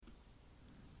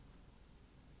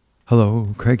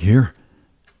Hello, Craig here.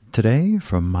 Today,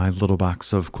 from my little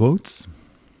box of quotes,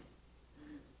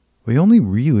 we only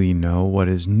really know what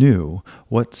is new,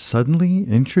 what suddenly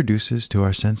introduces to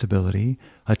our sensibility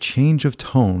a change of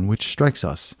tone which strikes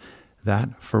us,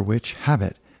 that for which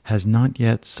habit has not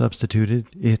yet substituted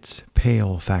its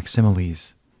pale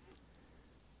facsimiles.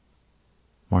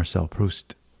 Marcel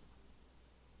Proust.